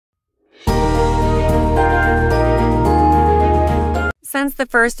since the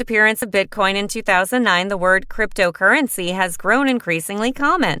first appearance of Bitcoin in 2009, the word cryptocurrency has grown increasingly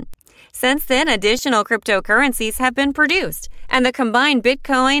common. Since then, additional cryptocurrencies have been produced, and the combined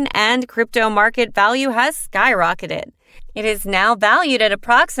Bitcoin and crypto market value has skyrocketed. It is now valued at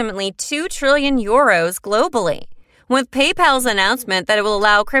approximately 2 trillion euros globally. With PayPal's announcement that it will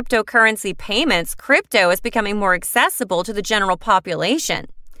allow cryptocurrency payments, crypto is becoming more accessible to the general population.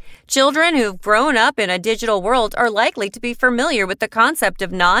 Children who've grown up in a digital world are likely to be familiar with the concept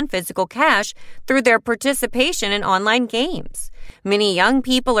of non-physical cash through their participation in online games. Many young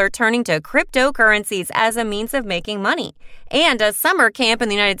people are turning to cryptocurrencies as a means of making money, and a summer camp in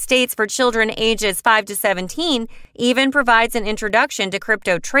the United States for children ages 5 to 17 even provides an introduction to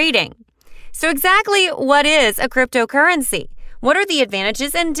crypto trading. So exactly what is a cryptocurrency? What are the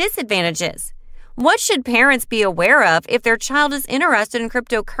advantages and disadvantages? What should parents be aware of if their child is interested in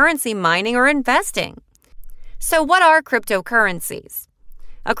cryptocurrency mining or investing? So what are cryptocurrencies?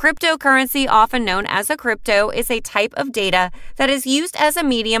 A cryptocurrency, often known as a crypto, is a type of data that is used as a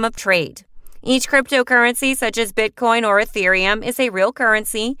medium of trade. Each cryptocurrency, such as Bitcoin or Ethereum, is a real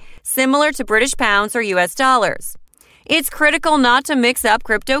currency, similar to British pounds or US dollars. It's critical not to mix up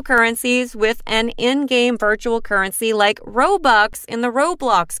cryptocurrencies with an in-game virtual currency like Robux in the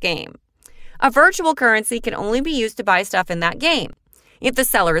Roblox game. A virtual currency can only be used to buy stuff in that game. If the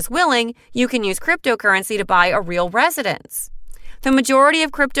seller is willing, you can use cryptocurrency to buy a real residence. The majority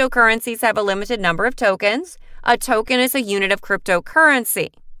of cryptocurrencies have a limited number of tokens. A token is a unit of cryptocurrency.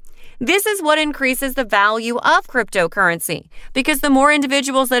 This is what increases the value of cryptocurrency, because the more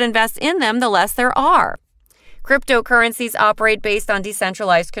individuals that invest in them, the less there are. Cryptocurrencies operate based on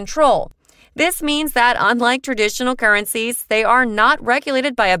decentralized control. This means that, unlike traditional currencies, they are not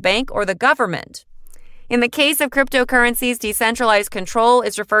regulated by a bank or the government. In the case of cryptocurrencies, decentralized control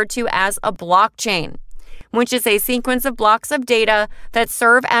is referred to as a blockchain, which is a sequence of blocks of data that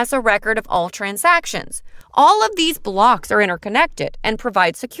serve as a record of all transactions. All of these blocks are interconnected and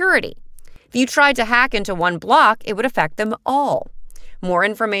provide security. If you tried to hack into one block, it would affect them all. More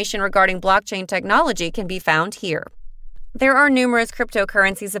information regarding blockchain technology can be found here. There are numerous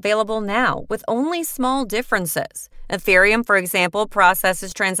cryptocurrencies available now, with only small differences. Ethereum, for example,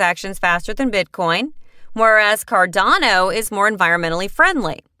 processes transactions faster than Bitcoin, whereas Cardano is more environmentally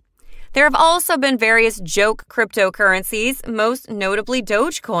friendly. There have also been various joke cryptocurrencies, most notably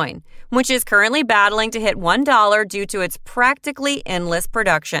Dogecoin, which is currently battling to hit $1 due to its practically endless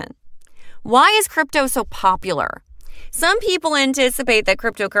production. Why is crypto so popular? Some people anticipate that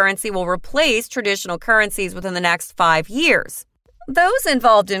cryptocurrency will replace traditional currencies within the next 5 years. Those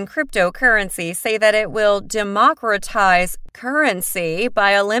involved in cryptocurrency say that it will democratize currency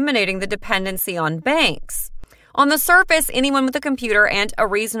by eliminating the dependency on banks. On the surface, anyone with a computer and a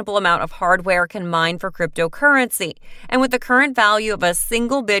reasonable amount of hardware can mine for cryptocurrency. And with the current value of a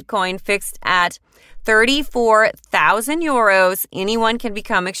single Bitcoin fixed at 34,000 euros, anyone can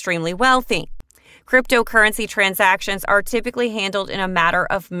become extremely wealthy. Cryptocurrency transactions are typically handled in a matter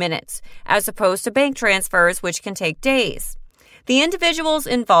of minutes, as opposed to bank transfers, which can take days. The individuals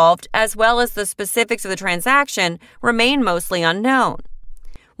involved, as well as the specifics of the transaction, remain mostly unknown.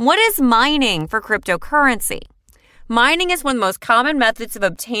 What is mining for cryptocurrency? Mining is one of the most common methods of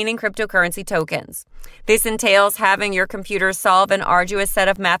obtaining cryptocurrency tokens. This entails having your computer solve an arduous set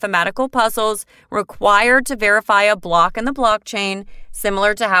of mathematical puzzles required to verify a block in the blockchain,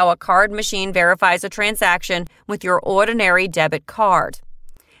 similar to how a card machine verifies a transaction with your ordinary debit card.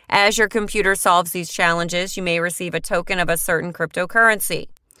 As your computer solves these challenges, you may receive a token of a certain cryptocurrency,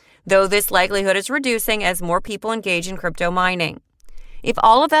 though this likelihood is reducing as more people engage in crypto mining. If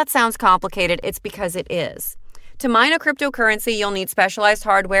all of that sounds complicated, it's because it is. To mine a cryptocurrency, you'll need specialized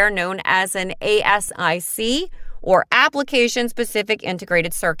hardware known as an ASIC, or Application-Specific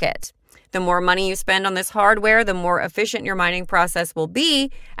Integrated Circuit. The more money you spend on this hardware, the more efficient your mining process will be,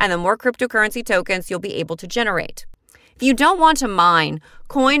 and the more cryptocurrency tokens you'll be able to generate. If you don't want to mine,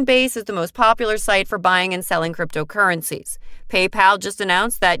 Coinbase is the most popular site for buying and selling cryptocurrencies. PayPal just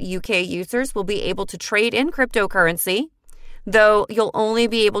announced that UK users will be able to trade in cryptocurrency, though you'll only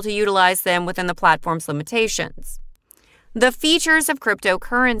be able to utilize them within the platform's limitations. The features of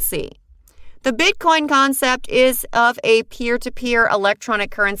cryptocurrency. The Bitcoin concept is of a peer-to-peer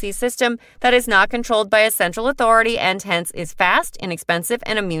electronic currency system that is not controlled by a central authority and hence is fast, inexpensive,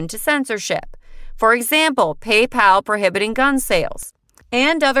 and immune to censorship. For example, PayPal prohibiting gun sales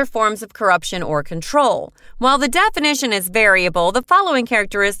and other forms of corruption or control. While the definition is variable, the following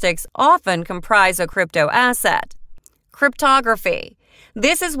characteristics often comprise a crypto asset. Cryptography.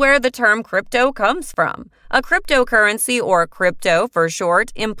 This is where the term crypto comes from. A cryptocurrency, or crypto for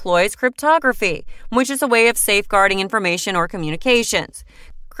short, employs cryptography, which is a way of safeguarding information or communications.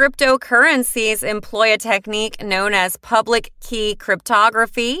 Cryptocurrencies employ a technique known as public key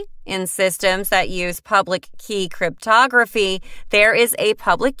cryptography. In systems that use public key cryptography, there is a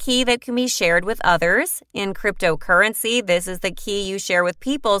public key that can be shared with others. In cryptocurrency, this is the key you share with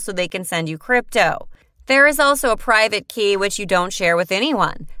people so they can send you crypto. There is also a private key which you don't share with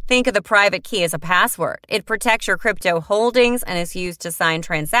anyone. Think of the private key as a password. It protects your crypto holdings and is used to sign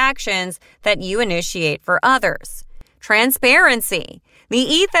transactions that you initiate for others. Transparency. The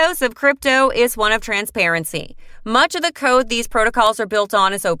ethos of crypto is one of transparency. Much of the code these protocols are built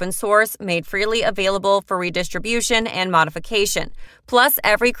on is open source, made freely available for redistribution and modification. Plus,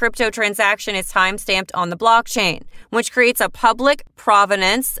 every crypto transaction is time-stamped on the blockchain, which creates a public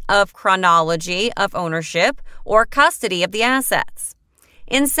provenance of chronology of ownership or custody of the assets.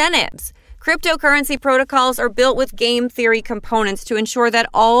 Incentives. Cryptocurrency protocols are built with game theory components to ensure that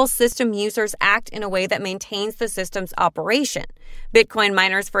all system users act in a way that maintains the system's operation. Bitcoin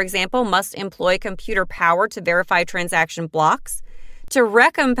miners, for example, must employ computer power to verify transaction blocks. To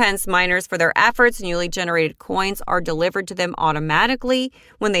recompense miners for their efforts, newly generated coins are delivered to them automatically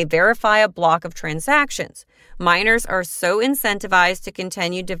when they verify a block of transactions. Miners are so incentivized to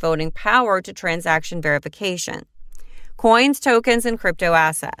continue devoting power to transaction verification. Coins, tokens, and crypto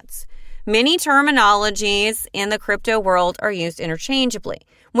assets. Many terminologies in the crypto world are used interchangeably,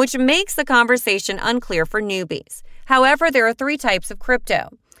 which makes the conversation unclear for newbies. However, there are three types of crypto.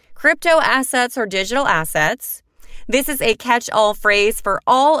 Crypto assets or digital assets. This is a catch-all phrase for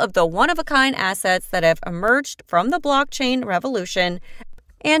all of the one-of-a-kind assets that have emerged from the blockchain revolution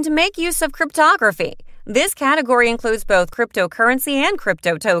and make use of cryptography. This category includes both cryptocurrency and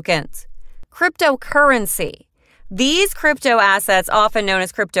crypto tokens. Cryptocurrency. These crypto assets, often known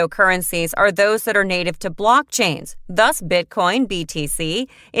as cryptocurrencies, are those that are native to blockchains. Thus, Bitcoin, BTC,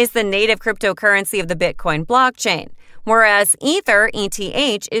 is the native cryptocurrency of the Bitcoin blockchain, whereas Ether,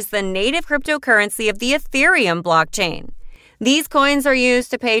 ETH, is the native cryptocurrency of the Ethereum blockchain. These coins are used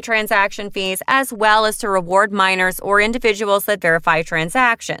to pay transaction fees as well as to reward miners or individuals that verify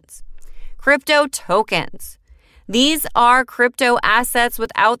transactions. Crypto tokens. These are crypto assets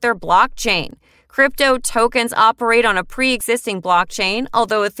without their blockchain. Crypto tokens operate on a pre-existing blockchain.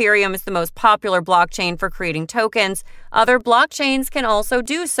 Although Ethereum is the most popular blockchain for creating tokens, other blockchains can also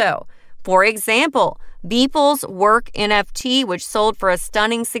do so. For example, Beeple's Work NFT, which sold for a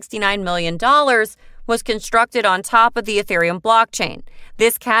stunning $69 million, was constructed on top of the Ethereum blockchain.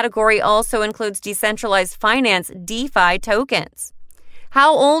 This category also includes decentralized finance, DeFi tokens.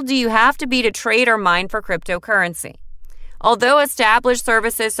 How old do you have to be to trade or mine for cryptocurrency? Although established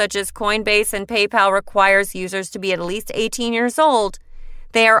services such as Coinbase and PayPal requires users to be at least 18 years old,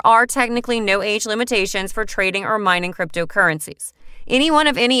 there are technically no age limitations for trading or mining cryptocurrencies. Anyone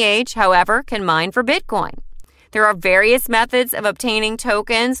of any age, however, can mine for Bitcoin. There are various methods of obtaining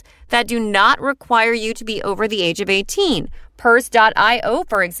tokens that do not require you to be over the age of 18. Purse.io,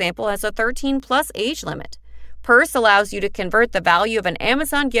 for example, has a 13-plus age limit. Purse allows you to convert the value of an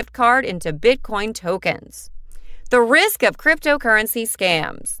Amazon gift card into Bitcoin tokens. The risk of cryptocurrency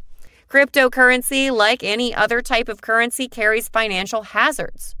scams. Cryptocurrency, like any other type of currency, carries financial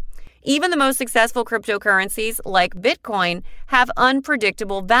hazards. Even the most successful cryptocurrencies, like Bitcoin, have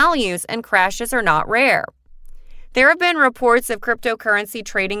unpredictable values, and crashes are not rare. There have been reports of cryptocurrency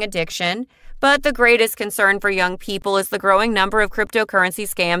trading addiction, but the greatest concern for young people is the growing number of cryptocurrency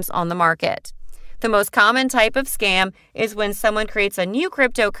scams on the market. The most common type of scam is when someone creates a new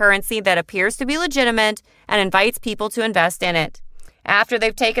cryptocurrency that appears to be legitimate and invites people to invest in it. After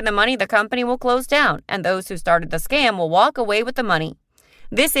they've taken the money, the company will close down, and those who started the scam will walk away with the money.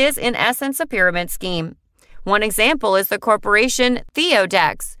 This is, in essence, a pyramid scheme. One example is the corporation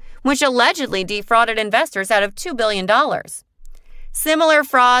Theodex, which allegedly defrauded investors out of $2 billion. Similar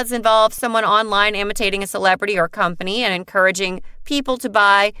frauds involve someone online imitating a celebrity or company and encouraging people to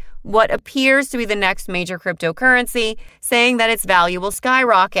buy what appears to be the next major cryptocurrency, saying that its value will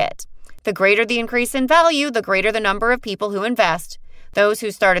skyrocket. The greater the increase in value, the greater the number of people who invest. Those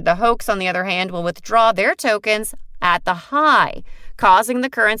who started the hoax, on the other hand, will withdraw their tokens at the high, causing the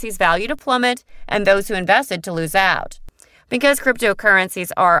currency's value to plummet and those who invested to lose out. Because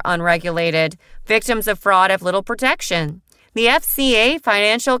cryptocurrencies are unregulated, victims of fraud have little protection. The FCA,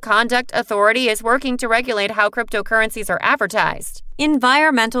 Financial Conduct Authority, is working to regulate how cryptocurrencies are advertised.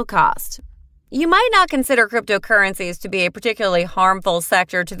 Environmental cost. You might not consider cryptocurrencies to be a particularly harmful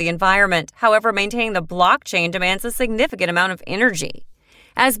sector to the environment. However, maintaining the blockchain demands a significant amount of energy.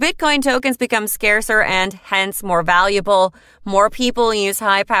 As Bitcoin tokens become scarcer and hence more valuable, more people use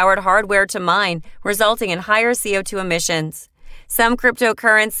high-powered hardware to mine, resulting in higher CO2 emissions. Some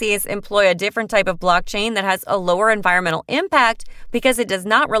cryptocurrencies employ a different type of blockchain that has a lower environmental impact because it does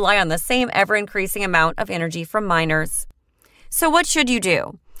not rely on the same ever-increasing amount of energy from miners. So what should you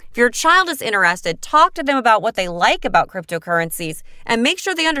do? If your child is interested, talk to them about what they like about cryptocurrencies and make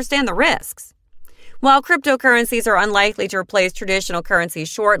sure they understand the risks. While cryptocurrencies are unlikely to replace traditional currencies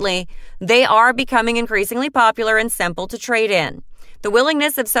shortly, they are becoming increasingly popular and simple to trade in. The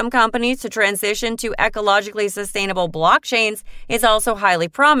willingness of some companies to transition to ecologically sustainable blockchains is also highly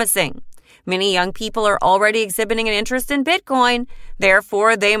promising. Many young people are already exhibiting an interest in Bitcoin,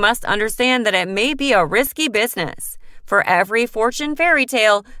 therefore they must understand that it may be a risky business. For every fortune fairy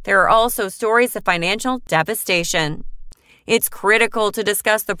tale, there are also stories of financial devastation. It's critical to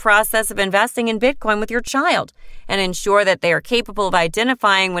discuss the process of investing in Bitcoin with your child and ensure that they are capable of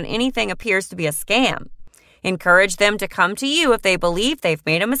identifying when anything appears to be a scam. Encourage them to come to you if they believe they've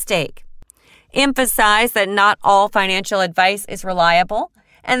made a mistake. Emphasize that not all financial advice is reliable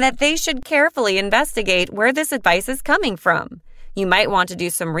and that they should carefully investigate where this advice is coming from. You might want to do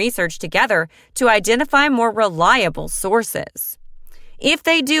some research together to identify more reliable sources. If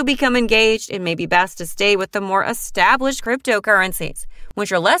they do become engaged, it may be best to stay with the more established cryptocurrencies,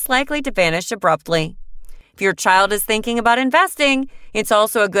 which are less likely to vanish abruptly. If your child is thinking about investing, it's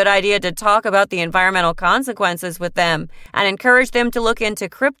also a good idea to talk about the environmental consequences with them and encourage them to look into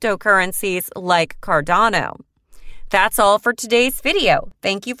cryptocurrencies like Cardano. That's all for today's video.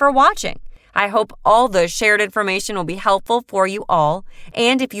 Thank you for watching. I hope all the shared information will be helpful for you all,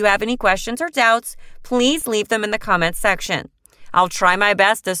 and if you have any questions or doubts, please leave them in the comments section. I'll try my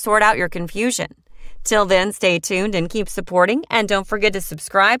best to sort out your confusion. Till then, stay tuned and keep supporting, and don't forget to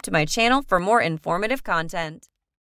subscribe to my channel for more informative content.